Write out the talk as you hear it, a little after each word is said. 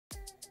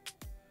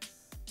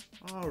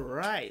All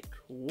right,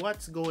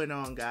 what's going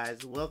on,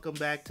 guys? Welcome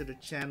back to the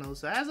channel.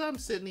 So as I'm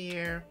sitting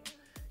here,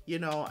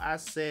 I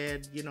was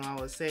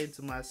saying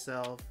to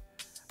myself,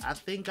 I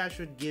think I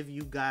should give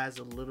you guys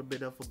a little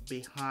bit of a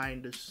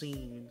behind the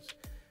scenes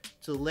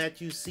to let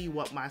you see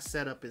what my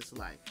setup is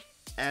like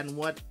and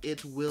what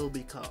it will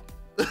become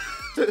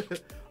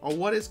or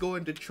what it's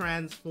going to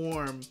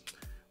transform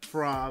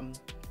from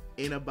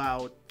in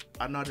about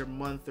another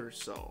month or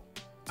so.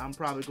 I'm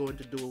probably going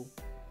to do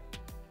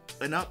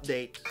an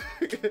update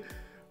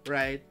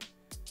right.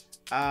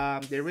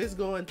 There is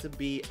going to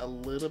be a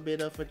little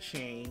bit of a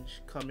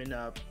change coming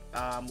up.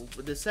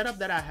 The setup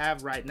that I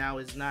have right now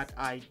is not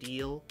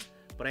ideal,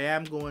 but I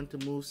am going to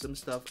move some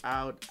stuff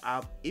out.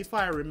 If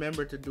I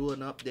remember to do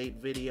an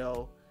update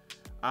video,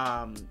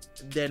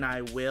 then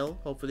I will.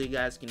 Hopefully you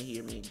guys can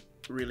hear me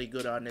really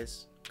good on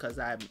this, because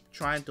I'm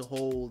trying to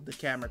hold the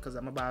camera because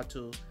I'm about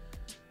to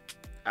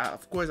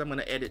of course I'm going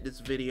to edit this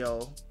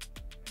video.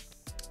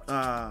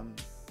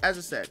 As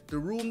I said, the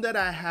room that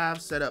I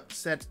have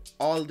set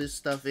all this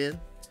stuff in,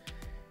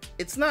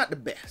 it's not the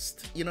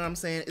best. You know what I'm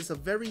saying? It's a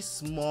very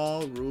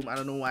small room. I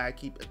don't know why I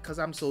keep, because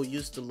I'm so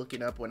used to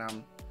looking up when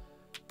I'm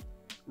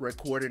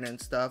recording and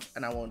stuff,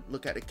 and I won't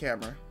look at the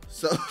camera.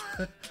 So,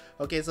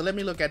 okay, so let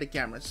me look at the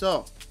camera.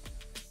 So,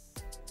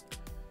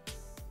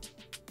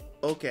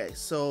 okay,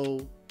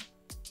 so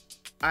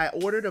I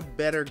ordered a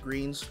better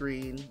green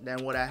screen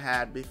than what I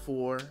had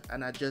before,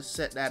 and I just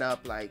set that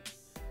up like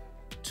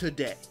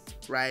today.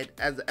 Right,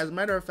 as a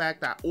matter of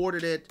fact, I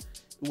ordered it.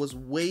 It was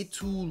way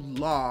too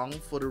long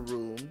for the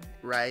room,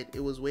 right? It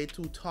was way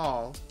too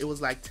tall. It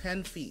was like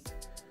 10 feet.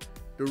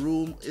 The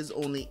room is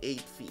only 8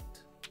 feet.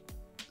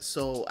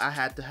 So I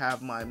had to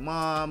have my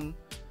mom,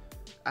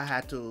 I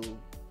had to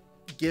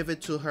give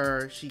it to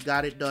her. She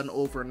got it done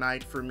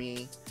overnight for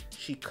me.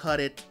 She cut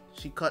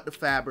the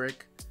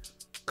fabric,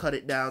 cut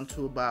it down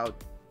to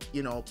about,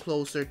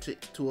 closer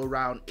to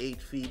around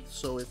 8 feet.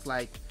 So it's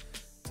like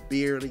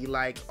barely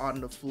like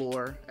on the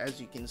floor, as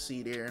you can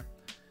see there.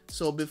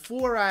 So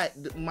before I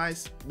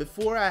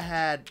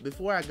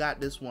got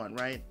this one,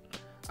 right,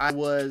 I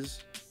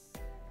was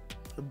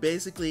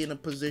basically in a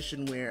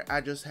position where I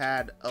just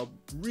had a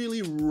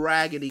really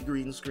raggedy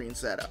green screen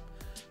setup.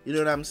 You know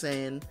what I'm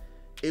saying?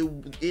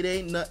 It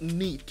ain't nothing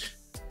neat.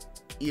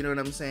 You know what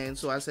I'm saying?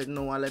 So I said,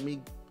 no,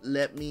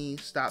 let me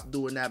stop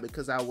doing that,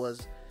 because I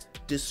was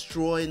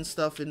destroying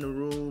stuff in the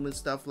room and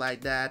stuff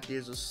like that.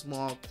 There's a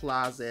small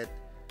closet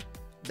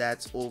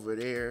that's over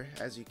there,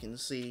 as you can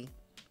see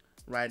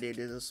right there.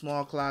 There's a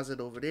small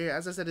closet over there.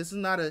 As I said, it's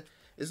not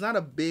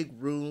a big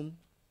room.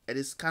 It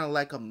is kind of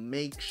like a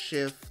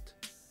makeshift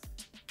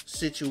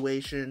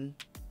situation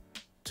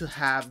to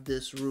have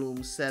this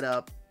room set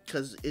up,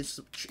 because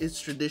it's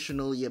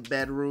traditionally a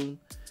bedroom,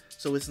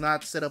 so it's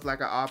not set up like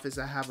an office.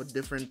 I have a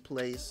different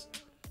place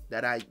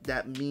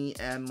that me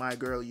and my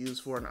girl use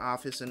for an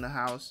office in the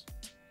house,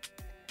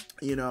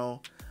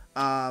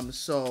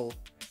 so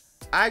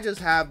I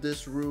just have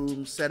this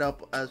room set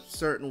up a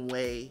certain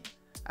way.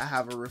 I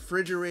have a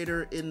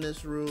refrigerator in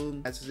this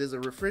room. There's a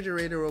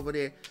refrigerator over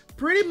there.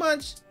 Pretty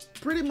much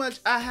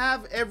I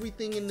have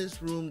everything in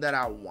this room that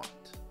I want.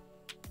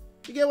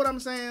 You get what I'm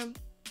saying?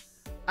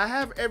 I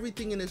have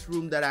everything in this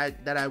room that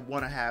I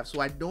want to have, so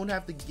I don't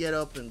have to get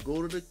up and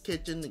go to the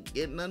kitchen and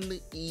get nothing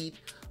to eat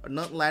or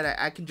nothing like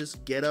that. I can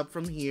just get up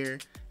from here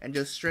and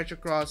just stretch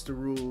across the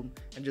room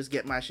and just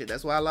get my shit.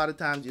 That's why a lot of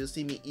times you'll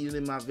see me eating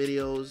in my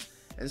videos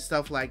and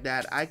stuff like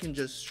that. I can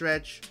just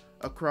stretch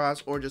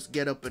across or just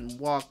get up and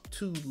walk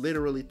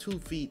literally 2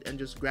 feet and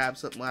just grab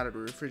something out of the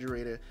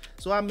refrigerator.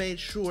 So I made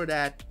sure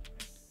that,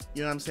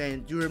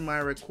 during my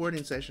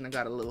recording session, I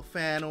got a little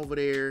fan over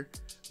there,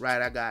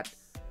 right? I got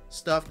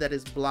stuff that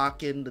is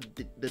blocking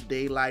the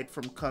daylight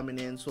from coming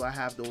in, so I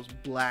have those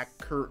black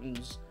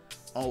curtains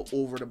all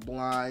over the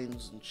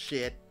blinds and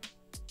shit.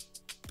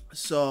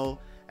 So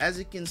as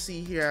you can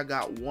see here, I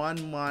got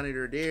one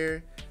monitor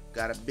there.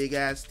 Got a big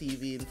ass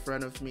TV in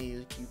front of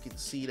me. You can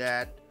see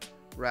that,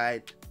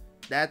 right?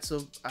 That's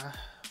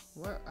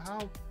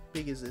how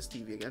big is this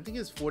TV again? I think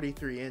it's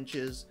 43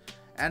 inches.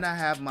 And I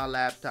have my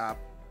laptop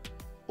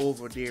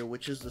over there,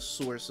 which is the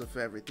source of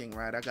everything,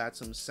 right? I got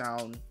some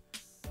sound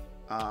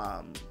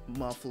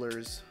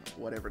mufflers,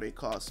 whatever they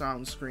call it,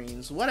 sound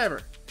screens,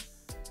 whatever,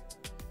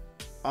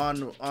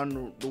 on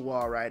the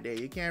wall right there.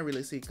 You can't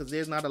really see because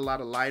there's not a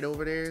lot of light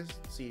over there.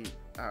 See,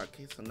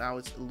 okay, so now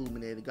it's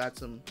illuminated. Got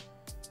some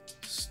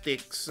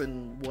sticks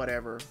and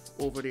whatever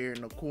over there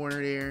in the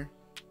corner there.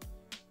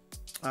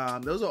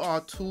 Those are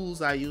all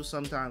tools I use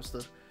sometimes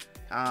to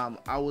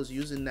I was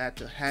using that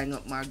to hang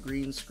up my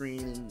green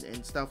screen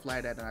and stuff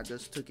like that, and I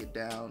just took it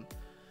down.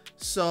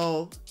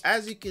 So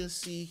as you can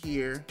see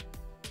here,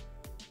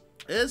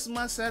 this is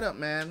my setup,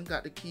 man.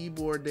 Got the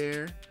keyboard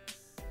there,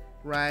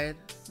 right?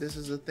 This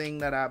is a thing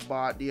that I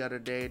bought the other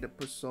day, the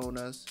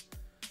Personas,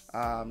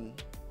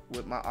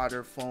 with my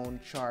other phone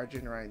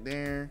charging right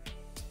there,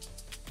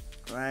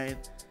 right?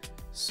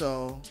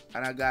 So,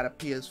 and I got a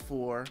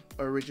PS4,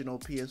 original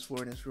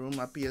PS4 in this room.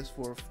 My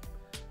PS4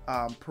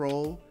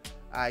 Pro,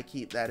 I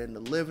keep that in the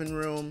living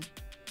room.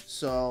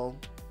 So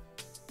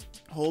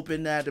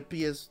hoping that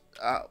the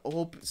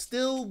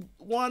still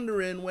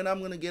wondering when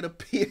I'm gonna get a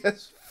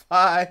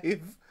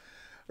PS5,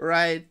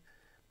 right?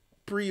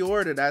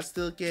 Pre-ordered. I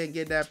still can't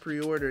get that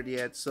pre-ordered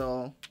yet,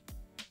 so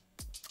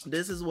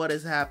this is what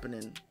is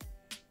happening.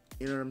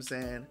 You know what I'm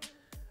saying?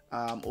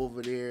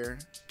 Over there,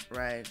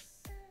 right?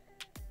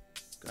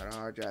 Got a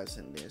hard drive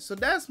in there. So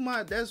that's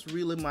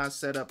really my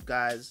setup,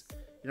 guys. You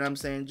know what I'm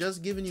saying?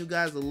 Just giving you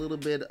guys a little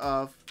bit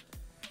of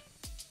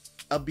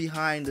a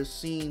behind the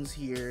scenes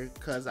here,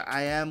 because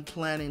I am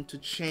planning to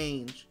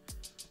change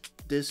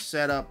this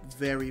setup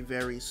very,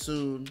 very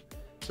soon.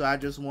 So I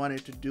just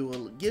wanted to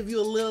give you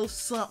a little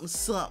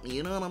something,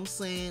 you know what I'm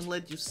saying?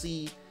 Let you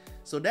see.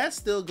 So that's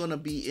still gonna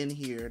be in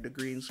here, the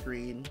green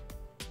screen.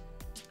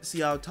 See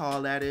how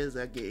tall that is?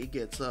 It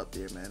gets up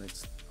there, man.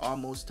 It's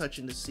almost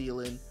touching the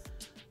ceiling.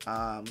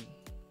 I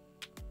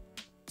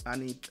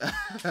need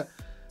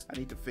I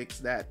need to fix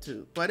that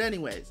too. But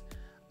anyways,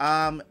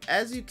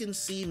 as you can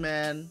see,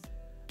 man,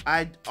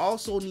 I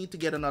also need to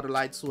get another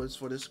light source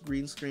for this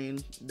green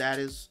screen. That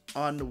is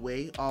on the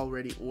way.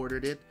 Already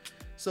ordered it.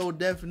 So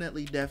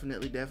definitely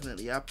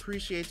I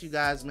appreciate you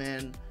guys,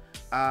 man,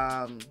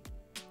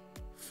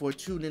 for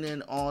tuning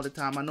in all the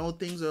time. I know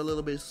things are a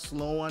little bit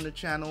slow on the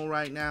channel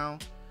right now.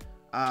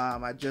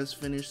 I just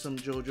finished some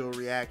JoJo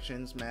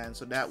reactions, man,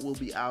 so that will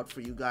be out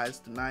for you guys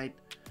tonight.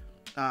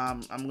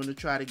 I'm gonna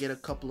try to get a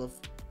couple of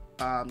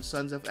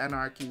Sons of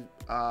Anarchy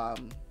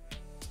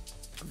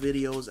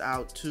videos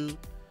out too.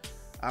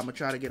 I'm gonna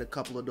try to get a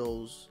couple of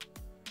those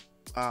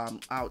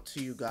out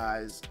to you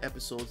guys,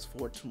 episodes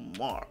for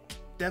tomorrow.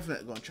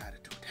 Definitely gonna try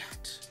to do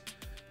that.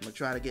 I'm gonna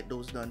try to get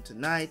those done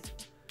tonight,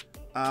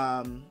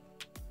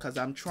 because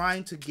I'm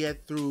trying to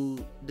get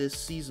through this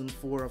season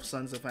 4 of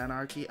Sons of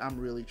Anarchy. I'm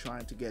really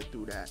trying to get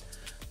through that.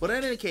 But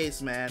in any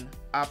case, man,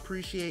 I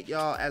appreciate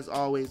y'all as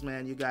always,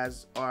 man. You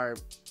guys are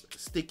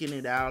sticking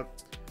it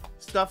out.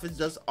 Stuff is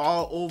just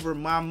all over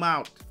my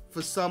mouth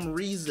for some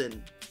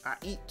reason. I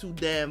eat too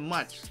damn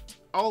much.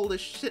 All the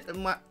shit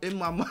in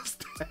my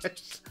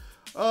mustache.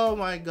 Oh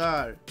my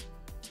god.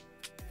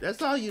 That's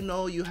how you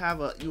know you have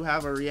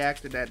a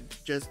reactor that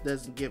just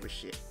doesn't give a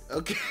shit.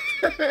 Okay?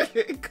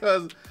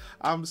 Because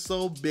I'm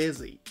so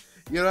busy.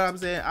 You know what I'm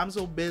saying? I'm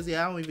so busy,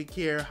 I don't even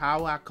care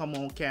how I come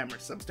on camera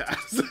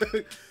sometimes.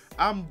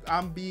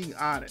 I'm being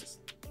honest.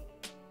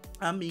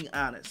 I'm being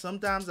honest.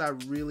 Sometimes I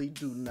really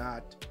do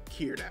not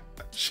care that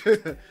much.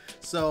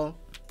 So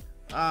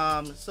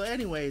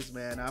anyways,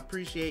 man, I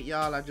appreciate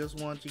y'all. I just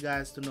want you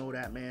guys to know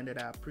that, man,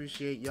 that I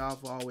appreciate y'all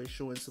for always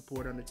showing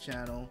support on the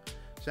channel.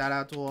 Shout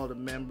out to all the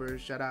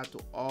members. Shout out to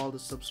all the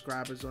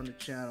subscribers on the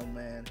channel,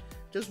 man.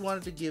 Just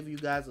wanted to give you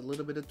guys a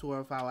little bit of tour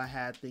of how I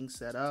had things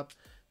set up,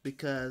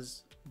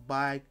 because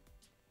I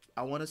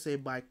want to say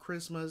by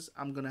Christmas,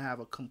 I'm going to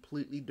have a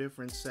completely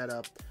different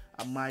setup.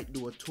 I might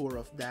do a tour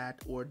of that,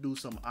 or do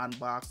some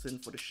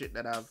unboxing for the shit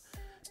that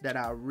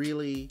I've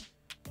really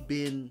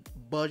been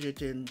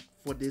budgeting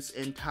for this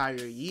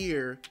entire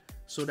year,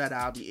 so that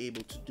I'll be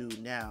able to do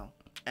now.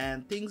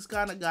 And things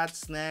kind of got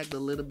snagged a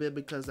little bit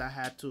because I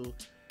had to,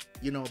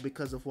 you know,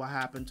 because of what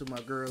happened to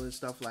my girl and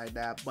stuff like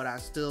that, but I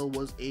still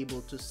was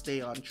able to stay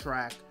on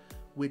track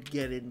with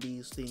getting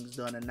these things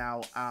done, and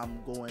now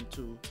I'm going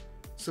to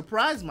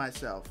surprise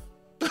myself.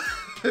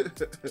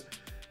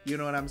 You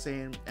know what I'm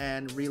saying?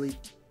 And really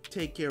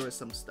take care of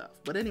some stuff.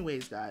 But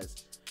anyways,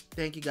 guys,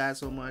 thank you guys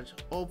so much.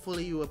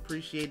 Hopefully you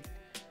appreciate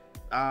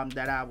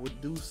that I would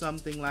do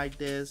something like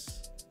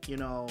this. You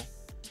know,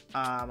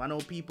 I know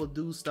people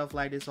do stuff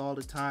like this all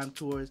the time,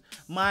 tours.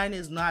 Mine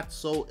is not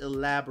so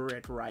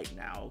elaborate right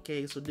now,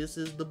 okay? So this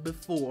is the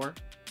before,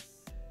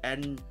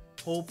 and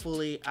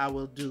hopefully I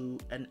will do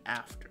an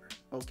after,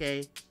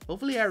 okay?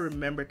 Hopefully I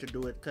remember to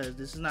do it, because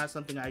this is not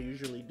something I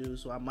usually do,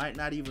 so I might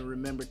not even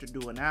remember to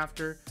do an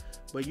after,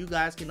 but you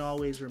guys can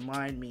always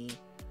remind me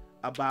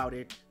about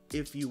it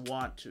if you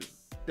want to.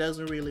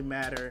 Doesn't really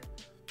matter.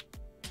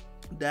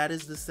 That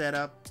is the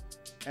setup,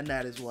 and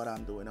that is what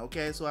I'm doing,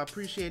 okay? So I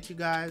appreciate you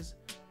guys,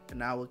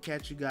 and I will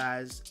catch you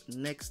guys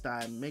next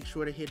time. Make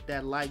sure to hit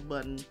that like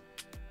button.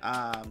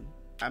 I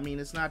mean,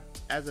 it's not,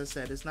 as I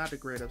said, it's not the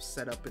greatest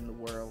setup in the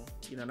world.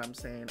 You know what I'm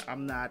saying?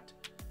 I'm not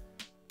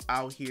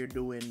out here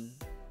doing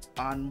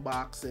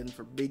unboxing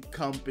for big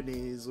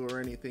companies or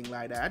anything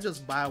like that. I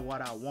just buy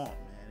what I want,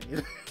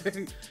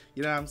 man.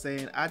 You know what I'm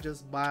saying? I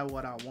just buy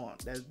what I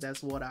want.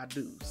 That's what I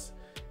do.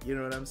 You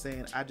know what I'm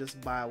saying? I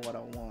just buy what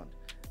I want.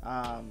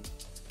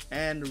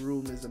 And the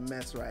room is a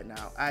mess right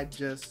now. I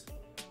just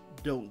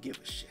don't give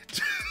a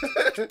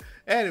shit.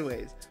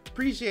 Anyways,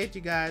 appreciate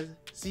you guys.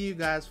 See you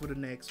guys for the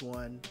next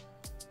one.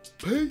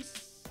 Peace.